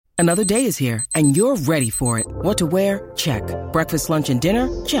Another day is here, and you're ready for it. What to wear? Check. Breakfast, lunch, and dinner?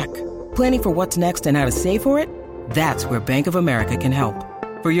 Check. Planning for what's next and how to save for it? That's where Bank of America can help.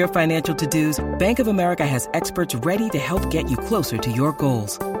 For your financial to-dos, Bank of America has experts ready to help get you closer to your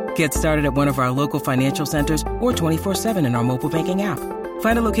goals. Get started at one of our local financial centers or 24/7 in our mobile banking app.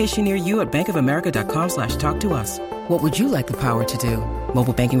 Find a location near you at bankofamerica.com/talktous. What would you like the power to do?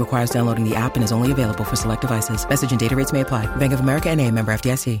 Mobile banking requires downloading the app and is only available for select devices. Message and data rates may apply. Bank of America N.A., member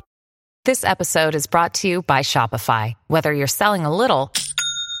FDIC. This episode is brought to you by Shopify. Whether you're selling a little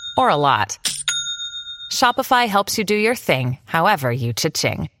or a lot, Shopify helps you do your thing, however you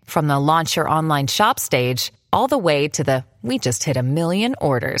cha-ching. From the launch your online shop stage, all the way to the we just hit 1 million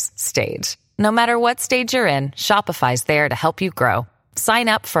orders stage. No matter what stage you're in, Shopify's there to help you grow. Sign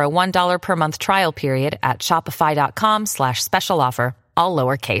up for a $1 per month trial period at shopify.com/special offer, all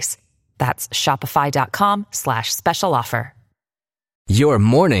lowercase. That's shopify.com/special offer. Your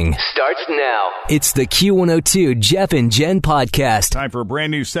morning starts now. It's the Q102 Jeff and Jen podcast. Time for a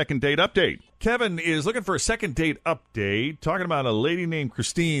brand new second date update. Kevin is looking for a second date update, talking about a lady named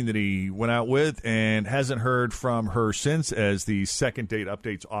Christine that he went out with and hasn't heard from her since, as the second date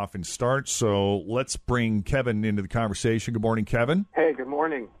updates often start. So let's bring Kevin into the conversation. Good morning, Kevin. Hey, good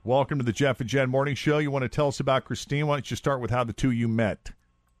morning. Welcome to the Jeff and Jen Morning Show. You want to tell us about Christine? Why don't you start with how the two of you met?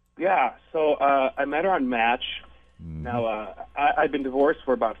 Yeah, so I met her on Match. Now, I've been divorced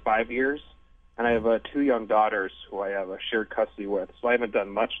for about 5 years, and I have 2 young daughters who I have a shared custody with. So I haven't done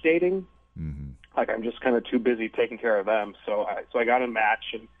much dating. Like, I'm just kind of too busy taking care of them. So I got on Match,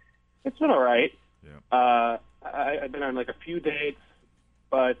 and it's been all right. Yeah. I've been on, like, a few dates,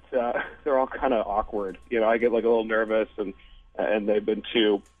 but they're all kind of awkward. You know, I get, like, a little nervous, and they've been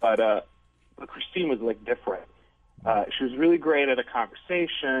too. But Christine was, like, different. She was really great at a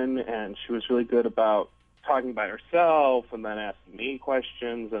conversation, and she was really good about talking about herself and then asking me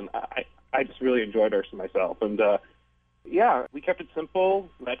questions, and I just really enjoyed her to myself. And yeah, we kept it simple,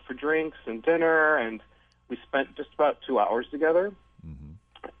 met for drinks and dinner, and we spent just about 2 hours together.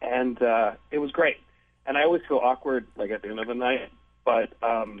 And it was great. And I always feel awkward, like, at the end of the night, but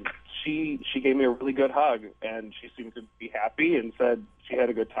she gave me a really good hug, and she seemed to be happy and said she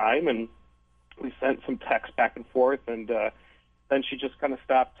had a good time, and we sent some texts back and forth, and then she just kind of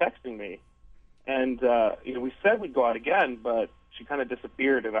stopped texting me. And you know, we said we'd go out again, but she kind of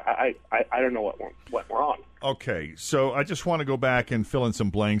disappeared, and I don't know what went wrong. Okay, so I just want to go back and fill in some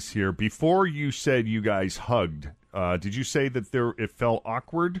blanks here. Before you said you guys hugged, did you say that it felt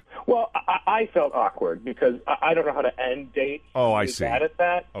awkward? Well, I felt awkward because I don't know how to end dates. Oh, I see. Bad at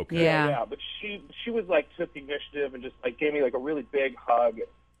that. Okay. Yeah, but she was like, took the initiative and just like gave me like a really big hug,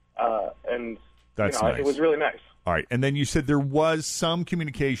 and that's nice. It was really nice. All right, and then you said there was some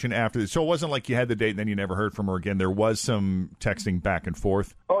communication after this. So it wasn't like you had the date and then you never heard from her again. There was some texting back and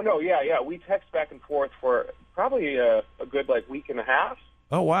forth. Oh, no, yeah. We text back and forth for probably a good, like, week and a half.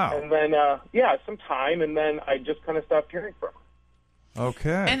 Oh, wow. And then, some time, and then I just kind of stopped hearing from her.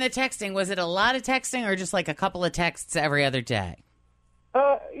 Okay. And the texting, was it a lot of texting or just like a couple of texts every other day?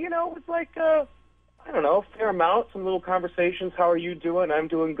 You know, it was like, I don't know, a fair amount, some little conversations. How are you doing? I'm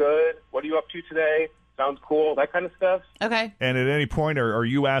doing good. What are you up to today? Sounds cool, that kind of stuff. Okay. And at any point, are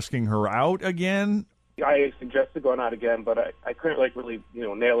you asking her out again? I suggested going out again, but I couldn't, like, really,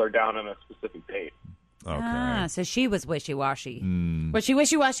 nail her down on a specific date. Okay. So she was wishy-washy. Was she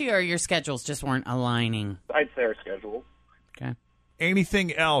wishy-washy, or your schedules just weren't aligning? I'd say our schedule. Okay.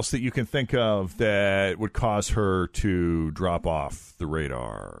 Anything else that you can think of that would cause her to drop off the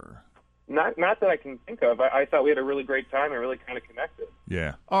radar? Not that I can think of. I thought we had a really great time and really kind of connected.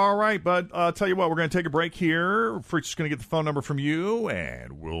 Yeah. All right, but I'll tell you what, we're going to take a break here. We're just going to get the phone number from you,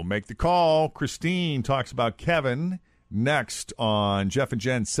 and we'll make the call. Christine talks about Kevin next on Jeff and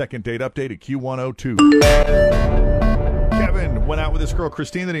Jen's second date update at Q102. Kevin went out with this girl,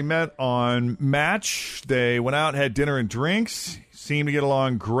 Christine, that he met on Match. They went out, had dinner and drinks. Seemed to get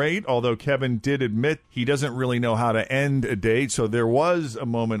along great, although Kevin did admit he doesn't really know how to end a date. So there was a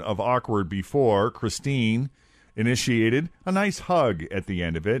moment of awkward before Christine initiated a nice hug at the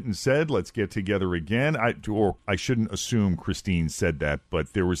end of it and said, let's get together again. I shouldn't assume Christine said that,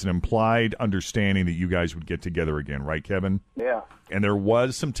 but there was an implied understanding that you guys would get together again, right, Kevin? Yeah. And there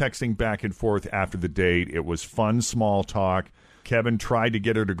was some texting back and forth after the date. It was fun, small talk. Kevin tried to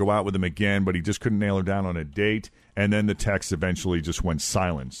get her to go out with him again, but he just couldn't nail her down on a date. And then the text eventually just went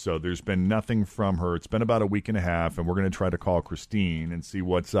silent. So there's been nothing from her. It's been about a week and a half, and we're going to try to call Christine and see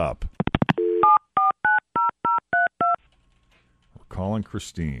what's up. We're calling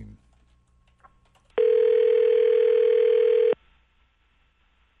Christine.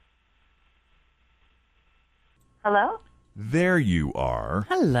 Hello? There you are.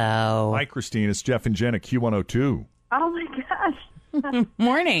 Hello. Hi, Christine. It's Jeff and Jen at Q102. Oh, my gosh.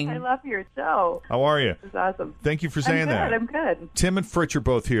 Morning. I love your show. How are you? It's awesome. Thank you for saying that. I'm good. Tim and Fritch are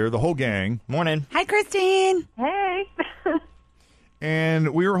both here, the whole gang. Morning. Hi, Christine. Hey.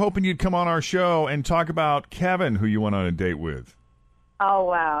 And we were hoping you'd come on our show and talk about Kevin, who you went on a date with. Oh,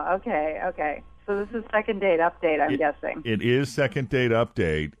 wow. Okay. So this is second date update, I'm guessing. It is second date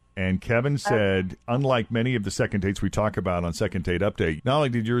update. And Kevin said, unlike many of the second dates we talk about on Second Date Update, not only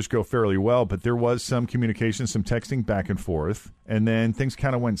did yours go fairly well, but there was some communication, some texting back and forth, and then things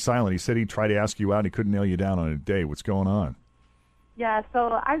kind of went silent. He said he'd try to ask you out. He couldn't nail you down on a date. What's going on? Yeah,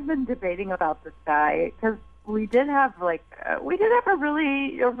 so I've been debating about this guy because we did have a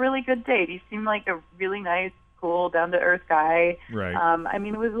really good date. He seemed like a really nice, cool, down-to-earth guy. Right. I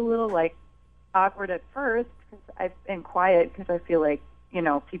mean, it was a little, awkward at first and quiet because I feel like,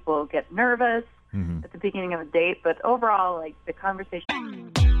 people get nervous at the beginning of a date, but overall, the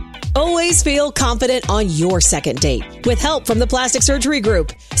conversation. Always feel confident on your second date. With help from the Plastic Surgery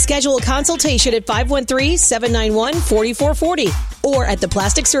Group. Schedule a consultation at 513-791-4440 or at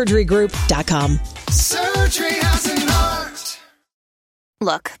theplasticsurgerygroup.com. Surgery has an art.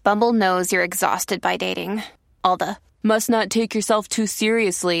 Look, Bumble knows you're exhausted by dating. All the must not take yourself too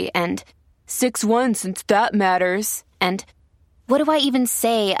seriously and 6'1" since that matters. And what do I even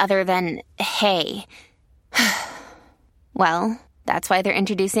say other than, hey? Well, that's why they're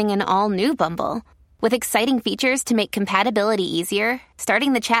introducing an all-new Bumble, with exciting features to make compatibility easier,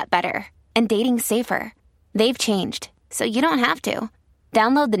 starting the chat better, and dating safer. They've changed, so you don't have to.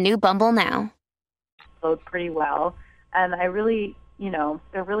 Download the new Bumble now. Flowed pretty well, and I really,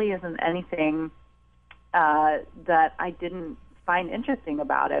 there really isn't anything that I didn't find interesting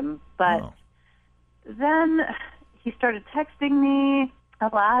about him. But then he started texting me a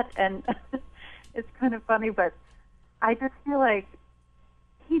lot, and it's kind of funny, but I just feel like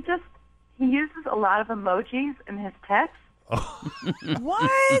he uses a lot of emojis in his texts.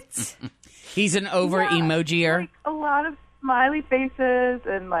 What? He's an over-emojier? A lot of smiley faces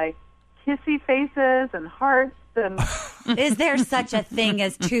and, kissy faces and hearts. And is there such a thing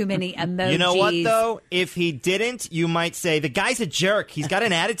as too many emojis? You know what, though? If he didn't, you might say, the guy's a jerk. He's got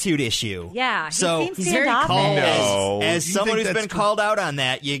an attitude issue. Yeah, so he's very cold. As someone who's been called out on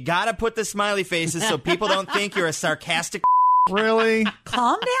that, you got to put the smiley faces so people don't think you're a sarcastic. Really?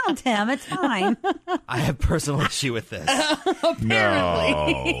 Calm down, Tim. It's fine. I have personal issue with this. Apparently.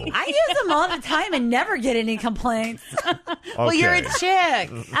 No. I use them all the time and never get any complaints. Well, Okay. you're a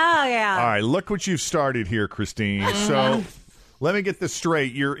chick. Oh, yeah. All right, look what you've started here, Christine. So let me get this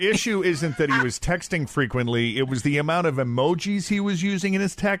straight. Your issue isn't that he was texting frequently. It was the amount of emojis he was using in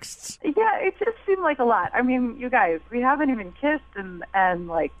his texts. Yeah, it just seemed like a lot. I mean, you guys, we haven't even kissed and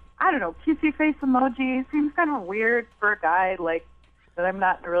I don't know, kissy face emoji seems kind of weird for a guy that I'm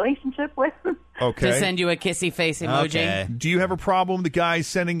not in a relationship with. Okay. To send you a kissy face emoji. Okay. Do you have a problem with the guy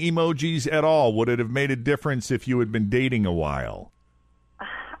sending emojis at all? Would it have made a difference if you had been dating a while?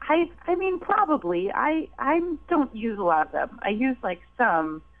 I mean, probably. I don't use a lot of them. I use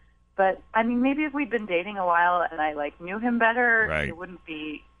some, but I mean, maybe if we'd been dating a while and I knew him better, Right. it wouldn't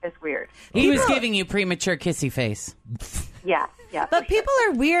be as weird. He was giving you premature kissy face. Yeah. But people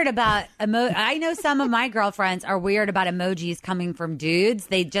are weird about I know some of my girlfriends are weird about emojis coming from dudes.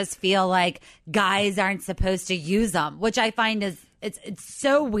 They just feel like guys aren't supposed to use them, which I find is it's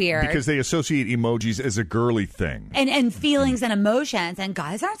so weird. Because they associate emojis as a girly thing. And feelings and emotions, and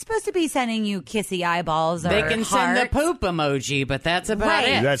guys aren't supposed to be sending you kissy eyeballs or They can send the hearts. poop emoji, but that's about Right.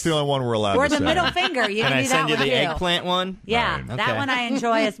 it. That's the only one we're allowed Or to the send. middle finger. You Can can I do send that you one the too. eggplant one? Yeah, Right. that Okay. one I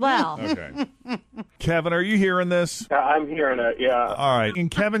enjoy as well. Okay. Kevin, are you hearing this? I'm hearing it, yeah. All right. In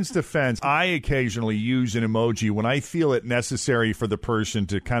Kevin's defense, I occasionally use an emoji when I feel it necessary for the person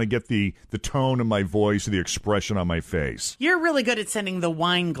to kind of get the tone of my voice or the expression on my face. You're really good at sending the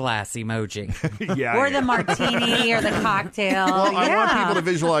wine glass emoji. Yeah. Or the martini or the cocktail. Well, I want Yeah. people to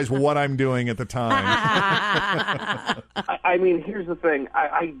visualize what I'm doing at the time. I mean, here's the thing.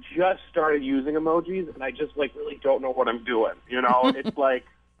 I just started using emojis, and I just, really don't know what I'm doing. It's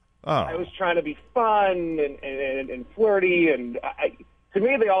I was trying to be fun and flirty, and to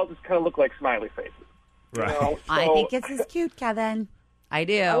me, they all just kind of look like smiley faces. Right. So I think it's as cute, Kevin. I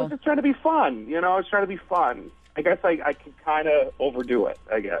do. I was just trying to be fun. I was trying to be fun. I guess I can kind of overdo it,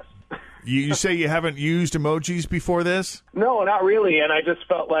 I guess. You say you haven't used emojis before this? No, not really, and I just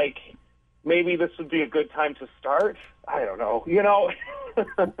felt like maybe this would be a good time to start. I don't know.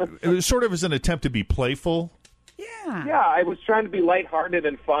 It was sort of as an attempt to be playful. Yeah, I was trying to be lighthearted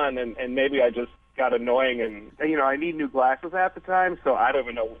and fun, and maybe I just got annoying, and I need new glasses at the time, so I don't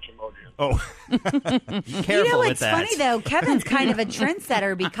even know which emoji. Careful with what's that. funny though? Kevin's kind of a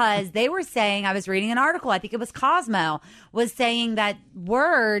trendsetter because they were saying, I was reading an article, I think it was Cosmo, was saying that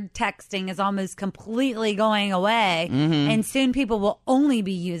word texting is almost completely going away, and soon people will only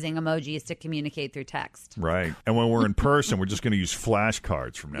be using emojis to communicate through text. Right. And when we're in person, we're just going to use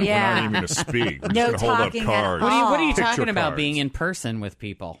flashcards from now. Yeah. We're not even going to speak. We're No just going to hold up talking at cards. all. What are you Picture talking about cards. being in person with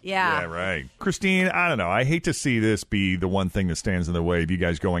people? Yeah, right. Christine, I don't know. I hate to see this be the one thing that stands in the way of you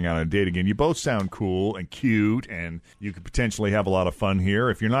guys going out on a date again. You both sound cool and cute, and you could potentially have a lot of fun here.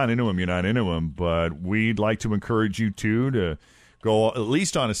 If you're not into him, you're not into him. But we'd like to encourage you two to go at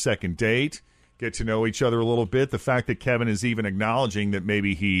least on a second date, get to know each other a little bit. The fact that Kevin is even acknowledging that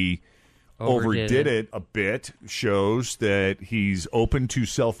maybe he overdid it a bit shows that he's open to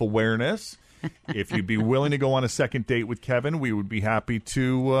self-awareness. If you'd be willing to go on a second date with Kevin, we would be happy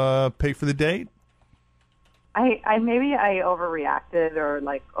to pay for the date. I maybe I overreacted or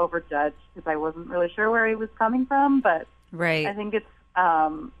like overjudged because I wasn't really sure where he was coming from, but Right. I think it's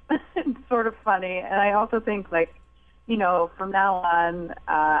it's sort of funny, and I also think like from now on,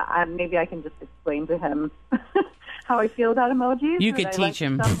 maybe I can just explain to him how I feel about emojis. You could that I teach like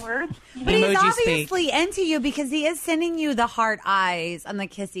him. some words. But he's Emoji speak. obviously into you because he is sending you the heart eyes and the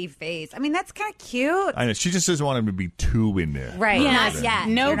kissy face. I mean, that's kind of cute. I know. She just doesn't want him to be too in there. Right. Yeah. Not yet.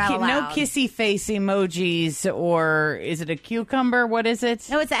 No, You're not no allowed. kissy face emojis, or is it a cucumber? What is it?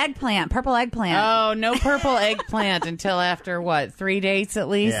 No, it's eggplant, purple eggplant. Oh, no purple eggplant until after what? 3 dates at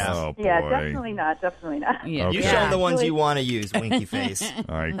least. Yeah. Oh, boy. Yeah, definitely not. Definitely not. Yeah. Okay. You show the ones you want to use, winky face.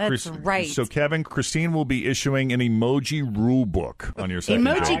 All right. That's right. So, Kevin, Christine will be issuing an emoji rule book on your second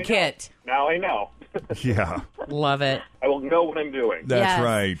Emoji date. kit. Now I know. Yeah, Love it. I will know what I'm doing. that's Yes.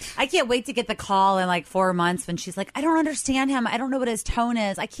 right. I can't wait to get the call in like 4 months when she's like, I don't understand him. I don't know what his tone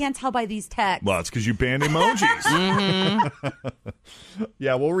is. I can't tell by these texts. Well, it's because you banned emojis.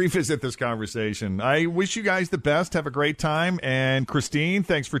 Yeah, we'll revisit this conversation. I wish you guys the best. Have a great time. And Christine,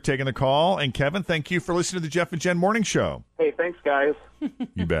 thanks for taking the call. And Kevin, thank you for listening to the Jeff and Jen Morning Show. Hey, thanks, guys.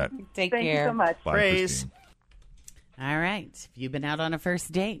 You bet. Take Thank care. you so much. Bye, Praise. Christine. All right. If you've been out on a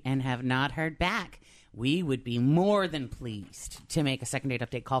first date and have not heard back, we would be more than pleased to make a second date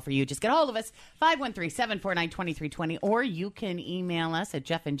update call for you. Just get a hold of us, 513-749-2320, or you can email us at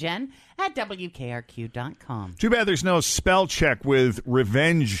jeffandjen@wkrq.com. Too bad there's no spell check with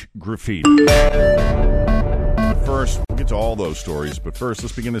revenge graffiti. First, we'll get to all those stories, but first,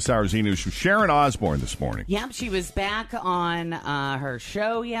 let's begin this hour's e-news from Sharon Osbourne this morning. Yep, she was back on her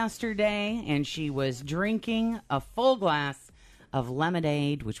show yesterday, and she was drinking a full glass of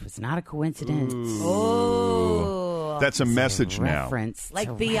lemonade, which was not a coincidence. Oh. That's a message now. Reference Like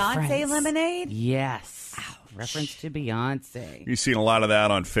to Beyonce reference. lemonade? Yes. Reference to Beyonce. You've seen a lot of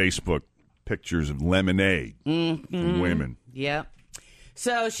that on Facebook, pictures of lemonade from women. Yep.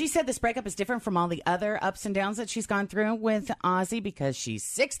 So she said this breakup is different from all the other ups and downs that she's gone through with Ozzy because she's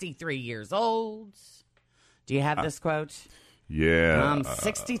 63 years old. Do you have this quote? Yeah. I'm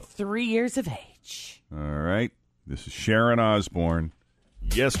 63 years of age. All right. This is Sharon Osbourne.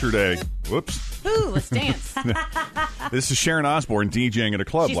 Yesterday. Whoops. Ooh, let's dance. This is Sharon Osbourne DJing at a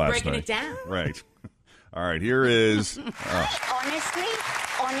club She's last breaking night. it down. Right. All right. Here is. Honestly,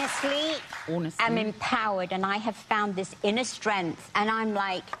 I'm empowered and I have found this inner strength and I'm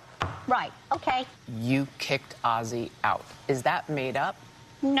like, right, okay. You kicked Ozzy out. Is that made up?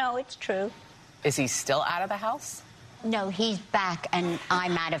 No, it's true. Is he still out of the house? No, he's back and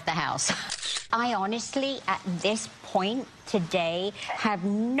I'm out of the house. I honestly, at this point today, have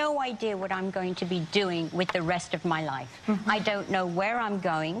no idea what I'm going to be doing with the rest of my life. I don't know where I'm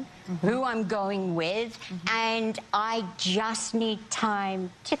going, who I'm going with, and I just need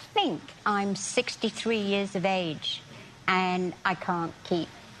time to think. I'm 63 years of age, and I can't keep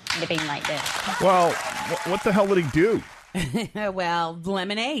living like this. Well, what the hell did he do? Well,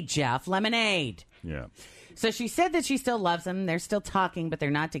 lemonade, Jeff. Lemonade. Yeah. So she said that she still loves him. They're still talking, but they're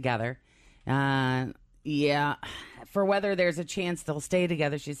not together. Yeah. For whether there's a chance they'll stay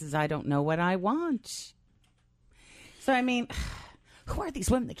together, she says, I don't know what I want. So, I mean, who are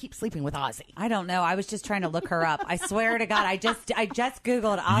these women that keep sleeping with Ozzy? I don't know. I was just trying to look her up. I swear to God, I just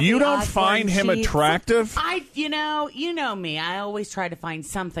Googled Ozzy. You don't Osbourne find him cheats. attractive? You know me. I always try to find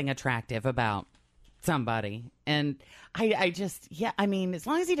something attractive about somebody. And I mean, as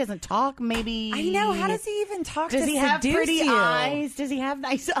long as he doesn't talk, maybe. I know. How does he even talk? Does to he have seduce pretty you? eyes? Does he have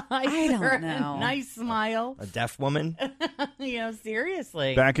nice eyes? I don't or a know. nice smile? A deaf woman?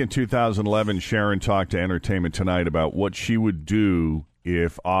 Seriously. Back in 2011, Sharon talked to Entertainment Tonight about what she would do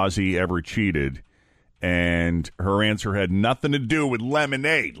if Ozzy ever cheated. And her answer had nothing to do with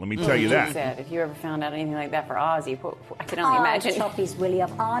lemonade. Let me tell you that. Said, if you ever found out anything like that for Ozzy, I can only imagine. Chop his willy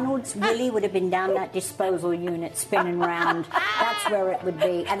up. Arnold's willy would have been down that disposal unit spinning round. That's where it would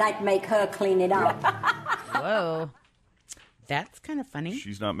be. And I'd make her clean it up. Whoa. That's kind of funny.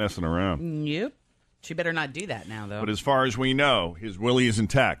 She's not messing around. Yep. She better not do that now, though. But as far as we know, his willy is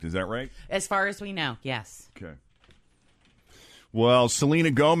intact. Is that right? As far as we know, yes. Okay. Well,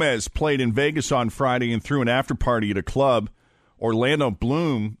 Selena Gomez played in Vegas on Friday and threw an after party at a club. Orlando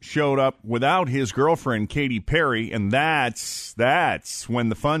Bloom showed up without his girlfriend, Katy Perry, and that's when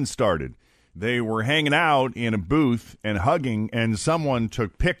the fun started. They were hanging out in a booth and hugging, and someone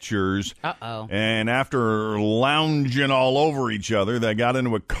took pictures. Uh-oh. And after lounging all over each other, they got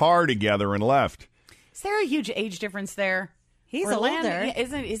into a car together and left. Is there a huge age difference there? He's Orlando, older.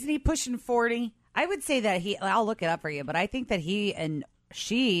 Isn't he pushing 40? I would say that I'll look it up for you, but I think that he and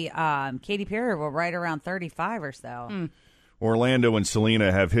she, Katy Perry, were right around 35 or so. Orlando and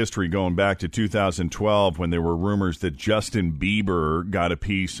Selena have history going back to 2012 when there were rumors that Justin Bieber got a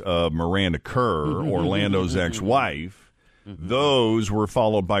piece of Miranda Kerr, Orlando's ex-wife. Those were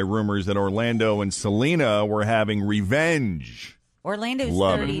followed by rumors that Orlando and Selena were having revenge. Orlando's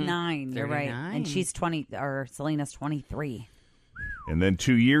Love it. 39, you're right. And she's 20, or Selena's 23. And then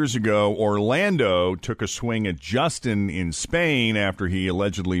 2 years ago, Orlando took a swing at Justin in Spain after he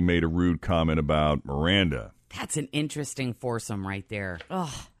allegedly made a rude comment about Miranda. That's an interesting foursome right there.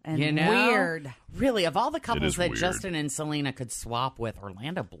 Oh, and weird. Really, of all the couples that weird. Justin and Selena could swap with,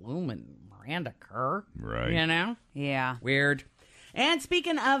 Orlando Bloom and Miranda Kerr. Right. You know? Yeah. Weird. And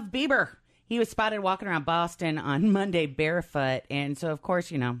speaking of Bieber, he was spotted walking around Boston on Monday barefoot. And so, of course,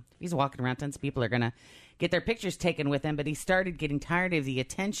 he's walking around. Tons of people are going to get their pictures taken with him, but he started getting tired of the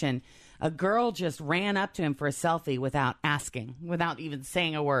attention. A girl just ran up to him for a selfie without asking, without even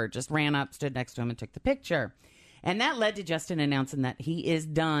saying a word, just ran up, stood next to him, and took the picture. And that led to Justin announcing that he is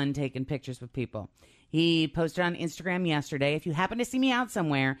done taking pictures with people. He posted on Instagram yesterday, if you happen to see me out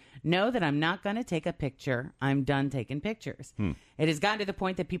somewhere, know that I'm not going to take a picture. I'm done taking pictures. It has gotten to the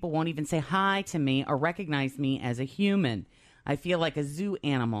point that people won't even say hi to me or recognize me as a human. I feel like a zoo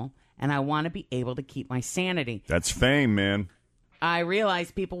animal, and I want to be able to keep my sanity. That's fame, man. I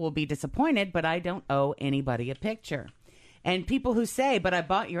realize people will be disappointed, but I don't owe anybody a picture. And people who say, but I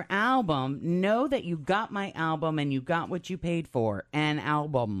bought your album, know that you got my album and you got what you paid for, an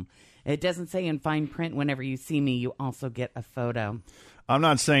album. It doesn't say in fine print whenever you see me, you also get a photo. I'm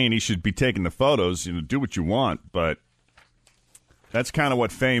not saying he should be taking the photos, do what you want, but that's kind of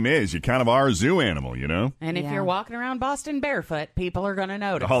what fame is. You kind of are a zoo animal, And if you're walking around Boston barefoot, people are going to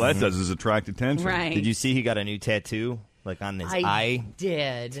notice. All that does is attract attention. Right. Did you see he got a new tattoo? Like on his eye?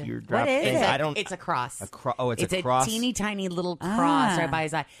 Did. What is it? It's a cross. It's a cross? It's a teeny tiny little cross right by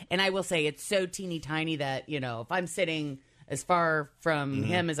his eye. And I will say it's so teeny tiny that, if I'm sitting as far from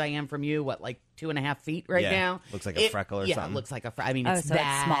him as I am from you, like 2.5 feet now? Looks like a freckle or something. Yeah, it looks like a freckle. I mean, it's so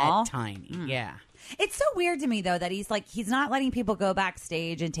that it's small? tiny. Yeah. It's so weird to me, though, that he's not letting people go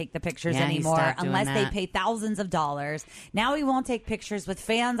backstage and take the pictures Yeah, he anymore stopped doing unless they that. pay thousands of dollars. Now he won't take pictures with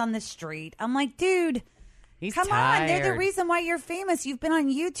fans on the street. I'm like, dude, come on. They're the tired. reason why you're famous. You've been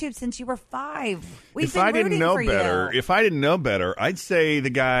on YouTube since you were 5. We've If been I didn't rooting know for better, I'd say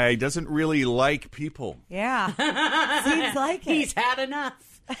the guy doesn't really like people. Yeah. Seems like it. He's had enough.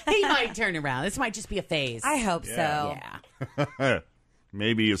 He might turn around. This might just be a phase. I hope so. Yeah.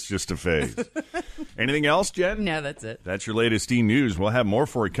 Maybe it's just a phase. Anything else, Jen? No, that's it. That's your latest E-News. We'll have more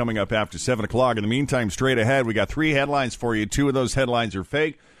for you coming up after 7 o'clock. In the meantime, straight ahead, we got 3 headlines for you. 2 of those headlines are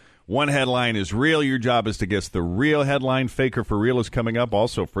fake. 1 headline is real. Your job is to guess the real headline. Fake or for real is coming up.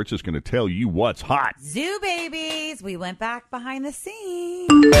 Also, Fritz is going to tell you what's hot. Zoo babies. We went back behind the scenes.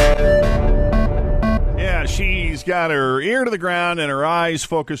 Yeah, she's got her ear to the ground and her eyes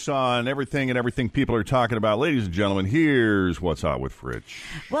focused on everything people are talking about. Ladies and gentlemen, here's what's hot with Fritz.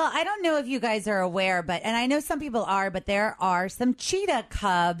 Well, I don't know if you guys are aware, and I know some people are, but there are some cheetah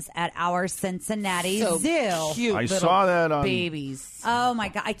cubs at our Cincinnati Zoo. Cute I little saw that on babies. Oh my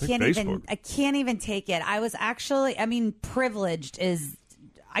God. I can't Facebook. even take it. I was actually, privileged is,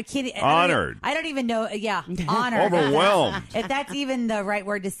 honored. I don't even know. Yeah. Honored. Overwhelmed. If that's even the right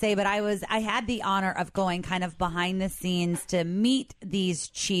word to say, but I had the honor of going kind of behind the scenes to meet these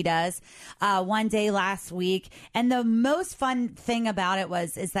cheetahs one day last week. And the most fun thing about it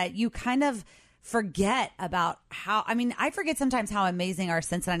is that you kind of forget about I forget sometimes how amazing our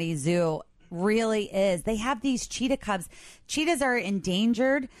Cincinnati Zoo really is. They have these cheetah cubs. Cheetahs are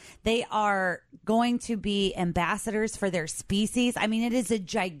endangered. They are going to be ambassadors for their species. I mean, it is a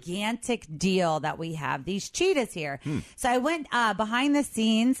gigantic deal that we have these cheetahs here. So I went behind the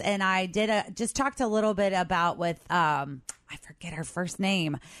scenes and I did just talked a little bit about with I forget her first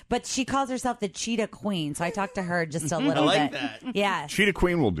name, but she calls herself the Cheetah Queen. So I talked to her just a little bit. I like that. Yeah. Cheetah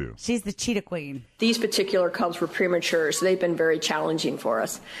Queen will do. She's the Cheetah Queen. These particular cubs were premature, so they've been very challenging for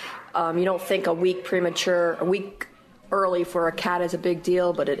us. You don't think a week early for a cat is a big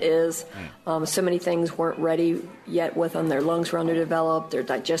deal, but it is. So many things weren't ready yet with them. Their lungs were underdeveloped. Their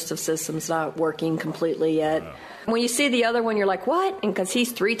digestive system's not working completely yet. When you see the other one, you're like, what? And because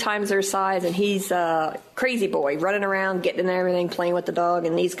he's 3 times their size, and he's a crazy boy, running around, getting in everything, playing with the dog,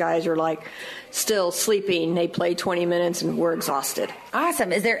 and these guys are like still sleeping. They play 20 minutes, and we're exhausted.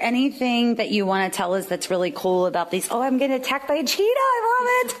 Awesome. Is there anything that you want to tell us that's really cool about these? Oh, I'm getting attacked by a cheetah. I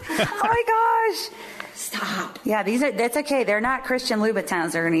love it. Oh, my gosh. Stop. Yeah, that's okay. They're not Christian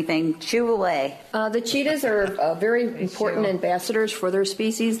Louboutins or anything. Chew away. The cheetahs are very important ambassadors for their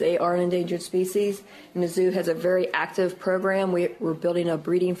species. They are an endangered species. And the zoo has a very active program. We're building a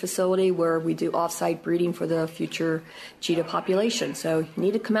breeding facility where we do off-site breeding for the future cheetah population. So you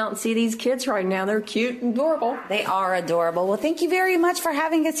need to come out and see these kids right now. They're cute and adorable. They are adorable. Well, thank you very much for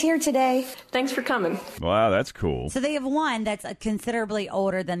having us here today. Thanks for coming. Wow, that's cool. So they have one that's considerably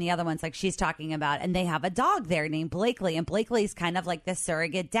older than the other ones, like she's talking about, and they have a dog there named Blakely, and Blakely's kind of like the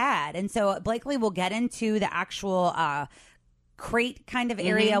surrogate dad. And so Blakely will get into the actual crate kind of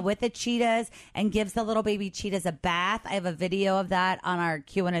area with the cheetahs and gives the little baby cheetahs a bath. I have a video of that on our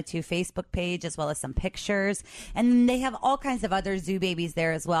Q102 Facebook page, as well as some pictures. And they have all kinds of other zoo babies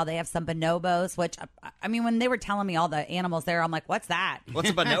there as well. They have some bonobos, which, I mean, when they were telling me all the animals there, I'm like, what's that?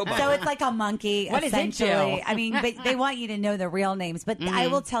 What's a bonobo? So it's like a monkey, What does it essentially. do? I mean, but they want you to know the real names. But I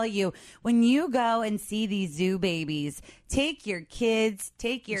will tell you, when you go and see these zoo babies, take your kids,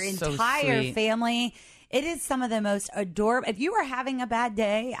 take your So entire sweet. family. It is some of the most adorable. If you are having a bad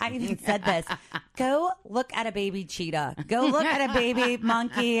day, I even said this, go look at a baby cheetah. Go look at a baby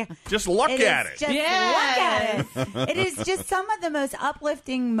monkey. Just look at it. Just look at it. It is just some of the most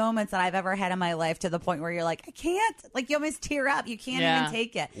uplifting moments that I've ever had in my life, to the point where you're like, I can't. Like, you almost tear up. You can't even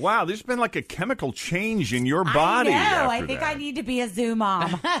take it. Wow, there's been like a chemical change in your body. I think I need to be a zoo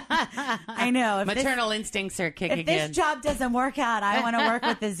mom. I know. If Maternal instincts are kicking if this in. job doesn't work out, I want to work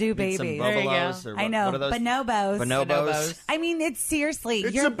with the zoo Need some babies. buffaloes or I know. what are those? Bonobos. Bonobos. I mean, it's seriously.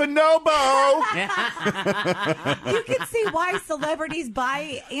 It's a bonobo. You can see why celebrities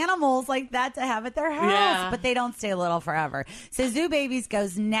buy animals like that to have at their house, Yeah. but they don't stay little forever. So Zoo Babies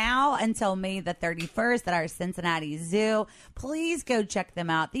goes now until May the 31st at our Cincinnati Zoo. Please go check them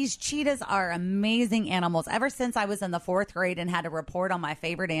out. These cheetahs are amazing animals. Ever since I was in the 4th grade and had to report on my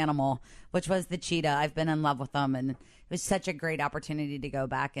favorite animal, which was the cheetah, I've been in love with them, and it was such a great opportunity to go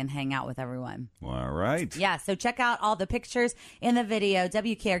back and hang out with everyone. All right. Yeah, so check out all the pictures in the video,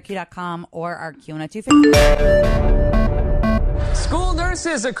 WKRQ.com or our Q102 Facebook. School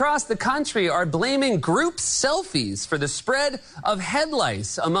nurses across the country are blaming group selfies for the spread of head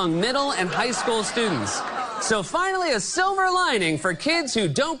lice among middle and high school students. So finally, a silver lining for kids who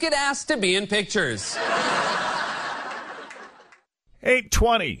don't get asked to be in pictures.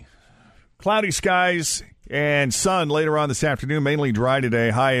 8:20. Cloudy skies and sun later on this afternoon. Mainly dry today.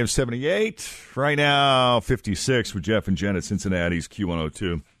 High of 78. Right now, 56 with Jeff and Jen at Cincinnati's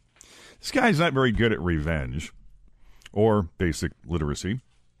Q102. This guy's not very good at revenge or basic literacy.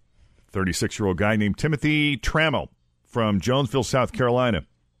 36-year-old guy named Timothy Trammell from Jonesville, South Carolina,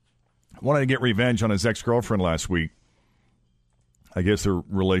 wanted to get revenge on his ex-girlfriend last week. I guess their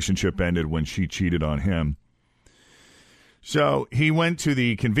relationship ended when she cheated on him. So he went to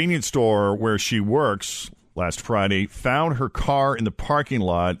the convenience store where she works last Friday, found her car in the parking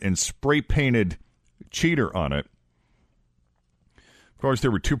lot, and spray-painted cheater on it. Of course,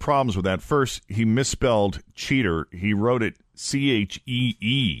 there were 2 problems with that. First, he misspelled cheater. He wrote it Cheeter.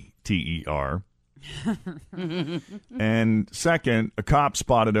 And second, a cop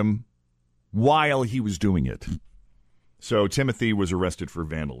spotted him while he was doing it. So Timothy was arrested for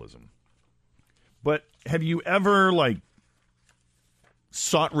vandalism. But have you ever,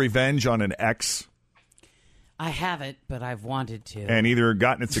 sought revenge on an ex? I haven't, but I've wanted to. And either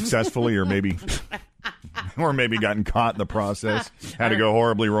gotten it successfully or maybe gotten caught in the process. Had to go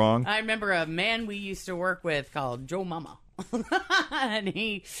horribly wrong. I remember a man we used to work with called Joe Mama. And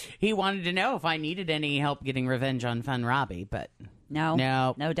he wanted to know if I needed any help getting revenge on Fun Robbie, but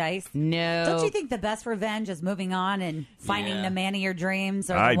No dice. No. Don't you think the best revenge is moving on and finding the man of your dreams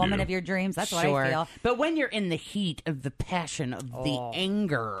or the I woman do. of your dreams? That's what Sure. I feel. But when you're in the heat of the passion of the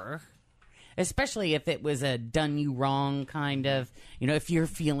anger, especially if it was a done you wrong kind of, if you're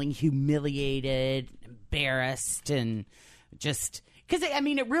feeling humiliated, embarrassed, and just... Because,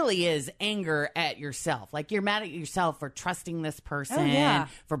 it really is anger at yourself. Like, you're mad at yourself for trusting this person,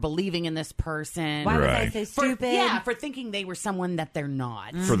 for believing in this person. Why was I so stupid? For thinking they were someone that they're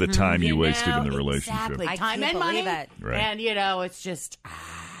not. For the time you wasted in the relationship. Exactly. Time and money. Right. And, it's just,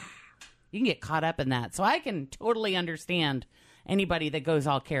 you can get caught up in that. So I can totally understand anybody that goes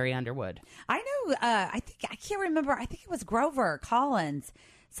all Carrie Underwood. I know, I can't remember. I think it was Grover Collins.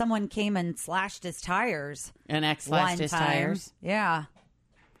 Someone came and slashed his tires. An ex slashed his tires? Yeah.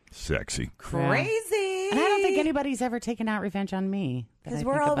 Sexy. Crazy. And I don't think anybody's ever taken out revenge on me. Because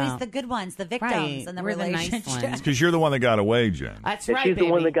we're always the good ones, the victims in the relationship. The nice ones. Because you're the one that got away, Jen. That's right, She's the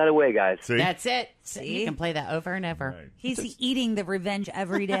one that got away, guys. See? That's it. See? You can play that over and over. Right. He's eating the revenge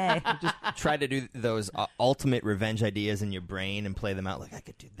every day. Just try to do those ultimate revenge ideas in your brain and play them out. Like, I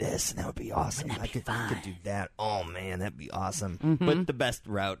could do this, and that would be awesome. I could do that. Oh, man, that'd be awesome. Mm-hmm. But the best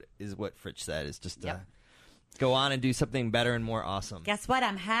route is what Fritch said, is just go on and do something better and more awesome. Guess what?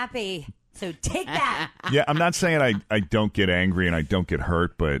 I'm happy. So take that. Yeah, I'm not saying I don't get angry and I don't get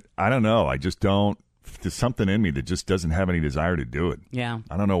hurt, but I don't know. I just don't. There's something in me that just doesn't have any desire to do it. Yeah.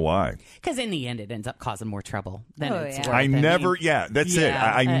 I don't know why. Because in the end, it ends up causing more trouble than it's worth. I never, that's it.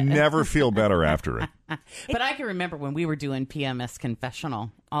 I never feel better after it. But I can remember when we were doing PMS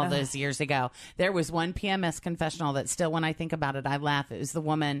Confessional all those years ago. There was one PMS Confessional that still, when I think about it, I laugh. It was the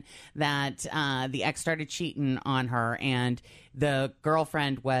woman that the ex started cheating on her, and the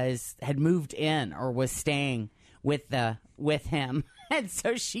girlfriend had moved in or was staying with him. And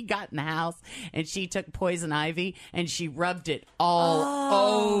so she got in the house and she took poison ivy and she rubbed it all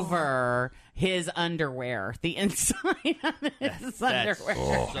over his underwear, the inside of his underwear.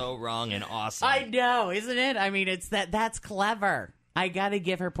 That's so wrong and awesome. I know, isn't it? It's that's clever. I got to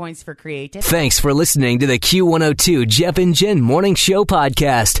give her points for creative. Thanks for listening to the Q102 Jeff and Jen Morning Show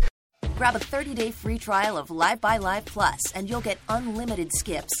podcast. Grab a 30-day free trial of Live by Live Plus, and you'll get unlimited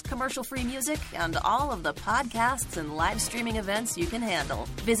skips, commercial-free music, and all of the podcasts and live streaming events you can handle.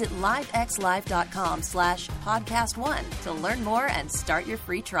 Visit livexlive.com/podcast1 to learn more and start your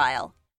free trial.